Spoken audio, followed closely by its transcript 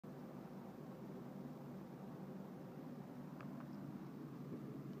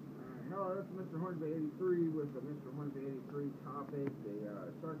Hello, this is Mr. Hornsby 83 with the Mr. Hornsby 83 topic, the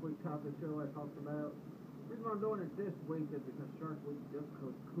Shark Week topic show I talked about. The reason why I'm doing it this week is because Shark Week just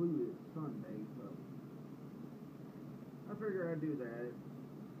concluded Sunday, so I figured I'd do that.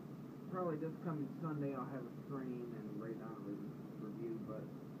 Probably this coming Sunday I'll have a stream and write down a review, but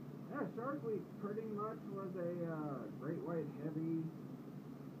yeah, Shark Week pretty much was a great white heavy,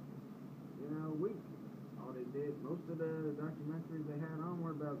 week. All they did, most of the documentaries they had on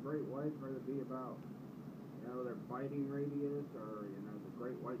were about great whites, whether it be about, their biting radius or, the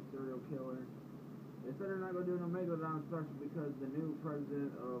great white serial killer. They said they're not going to do an Megalodon special because the new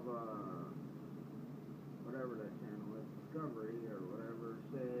president of, whatever that channel is, Discovery or whatever,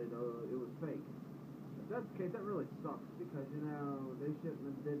 said it was fake. If that's the case, that really sucks because, they shouldn't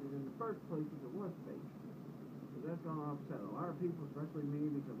have did it in the first place if it was fake. Because that's going to upset a lot of people, especially me,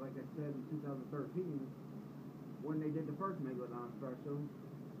 because like I said, in 2013, when they did the first Megalodon special,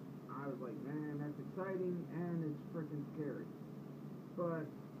 I was like, man, that's exciting, and it's freaking scary. But,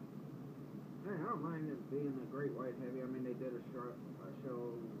 man, I don't mind it being a great white heavy. I mean, they did a show,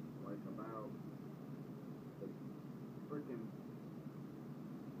 like, about the freaking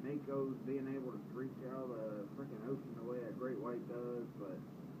Makos being able to reach out the freaking ocean the way a great white does, but,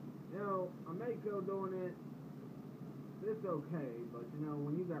 a Mako doing it, it's okay, but,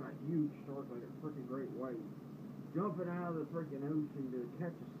 when you got a huge shark like a freaking great white, jumping out of the freaking ocean to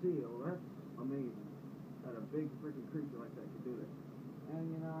catch a seal, that's amazing. That a big freaking creature like that could do that.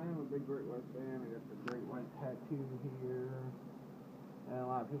 And, I am a big great white fan. I got the great white tattoo here. And a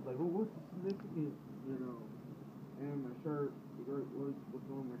lot of people are like, well, what's the significance, and my shirt, the great white, what's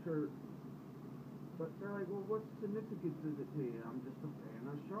on my shirt. But they're like, well, what significance is it to you? I'm just a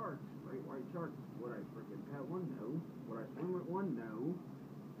fan of sharks, great white sharks. Would I freaking pet one? No. Would I swim with one? No.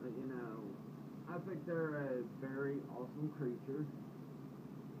 I think they're a very awesome creature,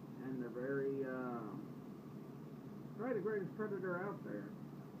 and they're very, probably the greatest predator out there.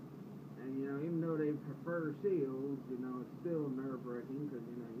 And, even though they prefer seals, it's still nerve-wracking, because,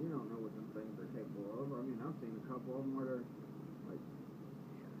 you don't know what them things are capable of. I mean, I've seen a couple of them where they're, like,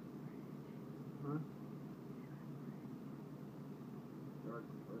 huh? Shark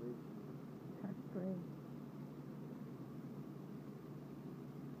footage. Shark footage.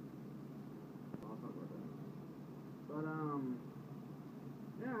 But,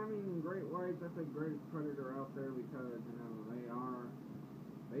 yeah, I mean, great whites, that's the greatest predator out there because, they are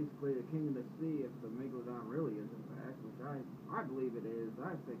basically the king of the sea if the Megalodon really is in fact, which I believe it is.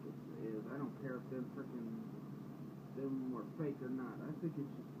 I think it is. I don't care if them were fake or not. I think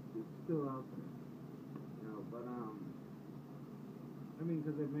it's still out there. But, I mean,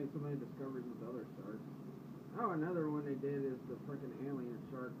 because they've made so many discoveries with other sharks. Oh, another one they did is the freaking alien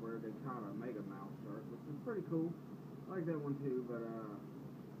shark where they caught a mega mouth shark, which is pretty cool. I like that one too, but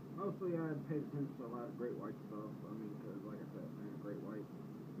mostly I paid attention to a lot of great white stuff. I mean, because like I said, man, great white.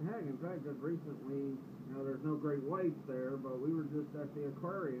 And heck, in fact, just recently, there's no great whites there, but we were just at the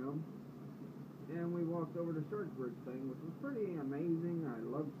aquarium, and we walked over the Shark Bridge thing, which was pretty amazing. I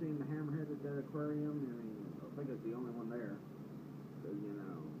loved seeing the hammerhead at that aquarium. I mean, I think it's the only one there. Because,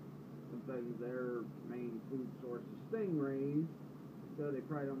 sometimes their main food source is stingrays, so they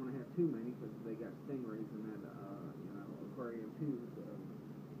probably don't want to have too many because they got stingrays in that, aquarium too. So.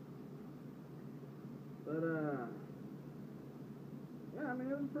 But, yeah, I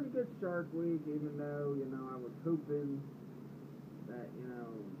mean, it was a pretty good Shark Week, even though, I was hoping that,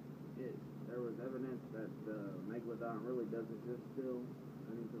 there was evidence that Megalodon really does exist still.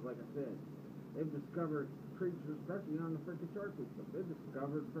 I mean, because like I said, they've discovered creatures, especially on the freaking Shark Week stuff. They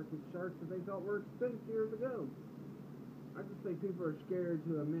discovered freaking sharks that they thought were extinct years ago. I just think people are scared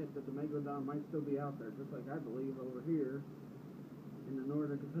to admit that the Megalodon might still be out there, just like I believe over here in the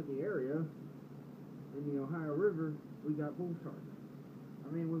northern Kentucky area, in the Ohio River, we got bull sharks.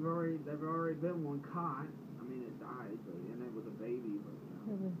 I mean, there've already been one caught. I mean, it died, and it was a baby,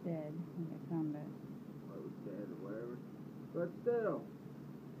 but It was dead when they found it. Well, it was dead or whatever. But still,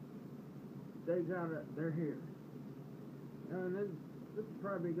 they're here. And this would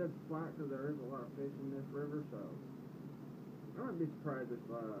probably be a good spot because there is a lot of fish in this river, so I wouldn't be surprised if,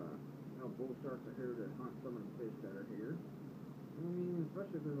 bull sharks are here to hunt some of the fish that are here. I mean,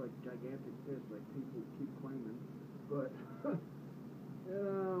 especially if there's like gigantic fish like people keep claiming. But,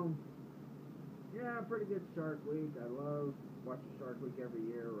 yeah, pretty good Shark Week. I love watching Shark Week every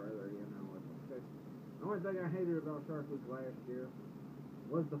year, rather, it's a fish. The only thing I hated about Shark Week last year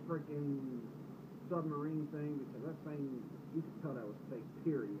was the freaking submarine thing, because that thing, you could tell that was fake,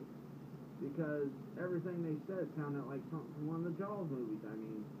 period. Because everything they said sounded like something from one of the Jaws movies. I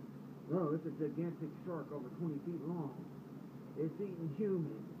mean, it's a gigantic shark over 20 feet long. it's eating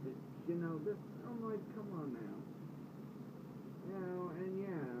humans. It's, you know, this, I'm like, come on now. You know, and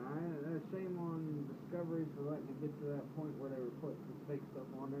yeah, shame on Discovery for letting it get to that point where they were putting some fake stuff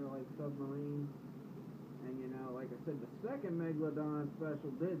on there, like submarines. And you know, like I said, the second Megalodon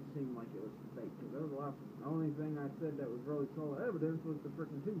special did seem like it was fake. Cause there was a lot. The only thing I said that was really solid evidence was the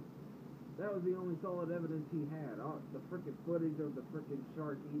frickin' tooth. That was the only solid evidence he had. All the frickin' footage of the frickin'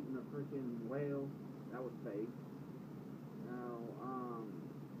 shark eating a frickin' whale, that was fake. Now,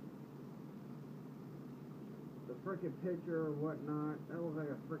 the frickin' picture or whatnot, that looked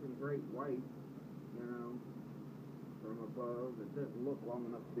like a frickin' great white, you know, from above. It didn't look long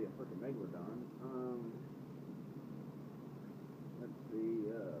enough to be a frickin' Megalodon. Let's see,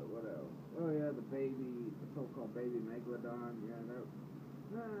 what else? Oh yeah, the so-called baby Megalodon. Yeah, that.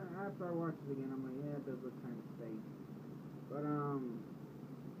 After I watched it again, I'm like, yeah, it does look kind of fake. But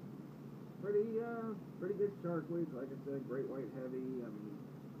pretty good Shark Week. Like I said, great white heavy. I mean,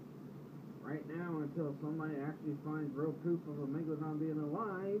 right now, until somebody actually finds real proof of a Megalodon being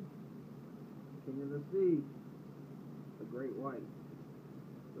alive, king of the sea, the great white.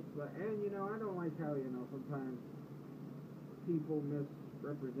 And you know, I don't like how, you know, sometimes people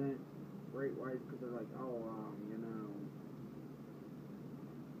misrepresent great whites because they're like, oh, you know,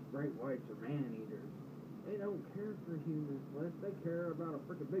 great whites are man-eaters. They don't care for humans unless they care about a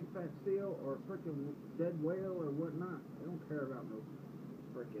frickin' big fat seal or a frickin' dead whale or whatnot. They don't care about no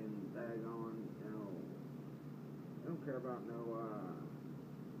frickin' daggone, you know, they don't care about no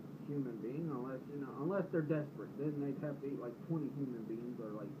human being unless they're desperate. Then they'd have to eat like 20 human beings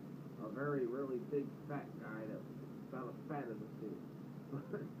or like a very really big fat guy that's about as fat as a seal.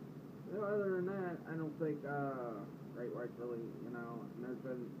 You know, other than that, I don't think great whites really, you know, and there's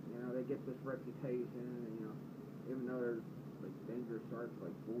been, you know, they get this reputation, and, you know, even though there's like dangerous sharks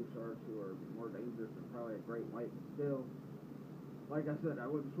like bull sharks who are more dangerous than probably a great white, but still, like I said, I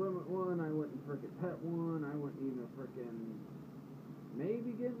wouldn't swim with one, I wouldn't frickin' pet one, I wouldn't even frickin'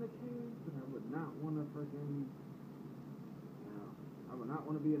 maybe get in the cage, but I would not want to frickin', you know, I would not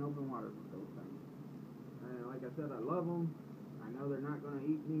want to be in open water with those things. And like I said, I love them. I know they're not going to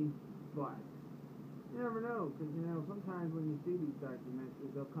eat me, but you never know, because, you know, sometimes when you see these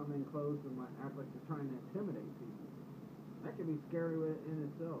documentaries, they'll come in close and act like they're trying to intimidate people. That can be scary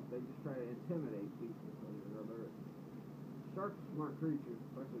in itself. They just try to intimidate people. So, you know, sharks are smart creatures,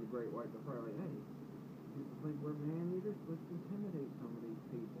 especially the great white. They're probably like, hey, people think we're man-eaters, let's intimidate some of these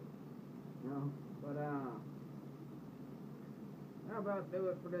people. You know, but, how about do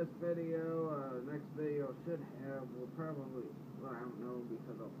it for this video? Next video should have, will probably, well, I don't know,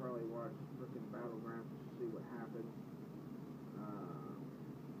 because I'll probably watch frickin' Battlegrounds to see what happens.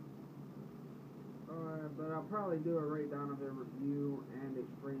 But I'll probably do a Ray Donovan review and a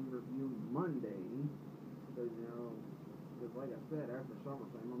spring review Monday. Because, you know, because like I said, after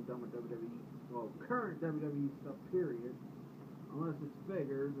SummerSlam, I'm done with WWE, well, current WWE stuff, period. Unless it's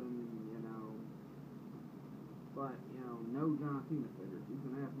figures, and, you know, but, you know, no John Cena figures. You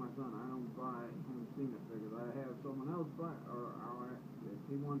can ask my son, I don't buy him Cena figures. I have someone else buy, or if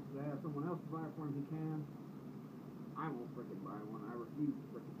he wants to have someone else buy it for him, he can. I won't frickin' buy one. I refuse to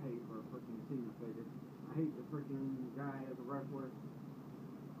frickin' pay for a frickin' Cena figure. I hate the frickin' guy as a wrestler.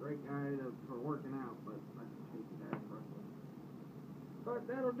 Great guy for working out, but I just hate the guy as a wrestler. But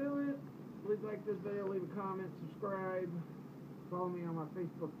that'll do it. Please like this video, leave a comment, subscribe. Follow me on my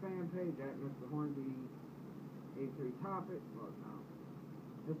Facebook fan page at Mr. Hornby 83 Topic. Well, no.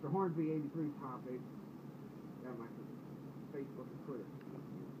 Mr. Hornsby 83 Topic. Got my Facebook and Twitter.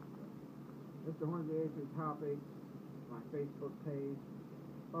 Mr. Hornsby 83 Topic. My Facebook page.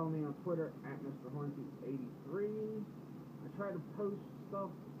 Follow me on Twitter at Mr. Hornsby 83. I try to post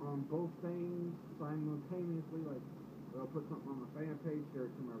stuff on both things simultaneously. Like, I'll put something on my fan page, share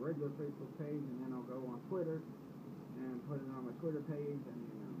it to my regular Facebook page, and then I'll go on Twitter and put it on my Twitter page, and,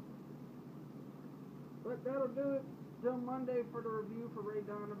 you know. But that'll do it. Till Monday for the review for Ray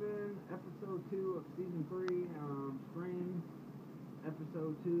Donovan, episode 2 of season 3, spring,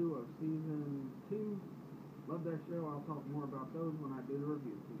 episode 2 of season 2. Love that show. I'll talk more about those when I do the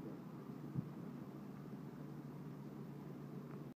review.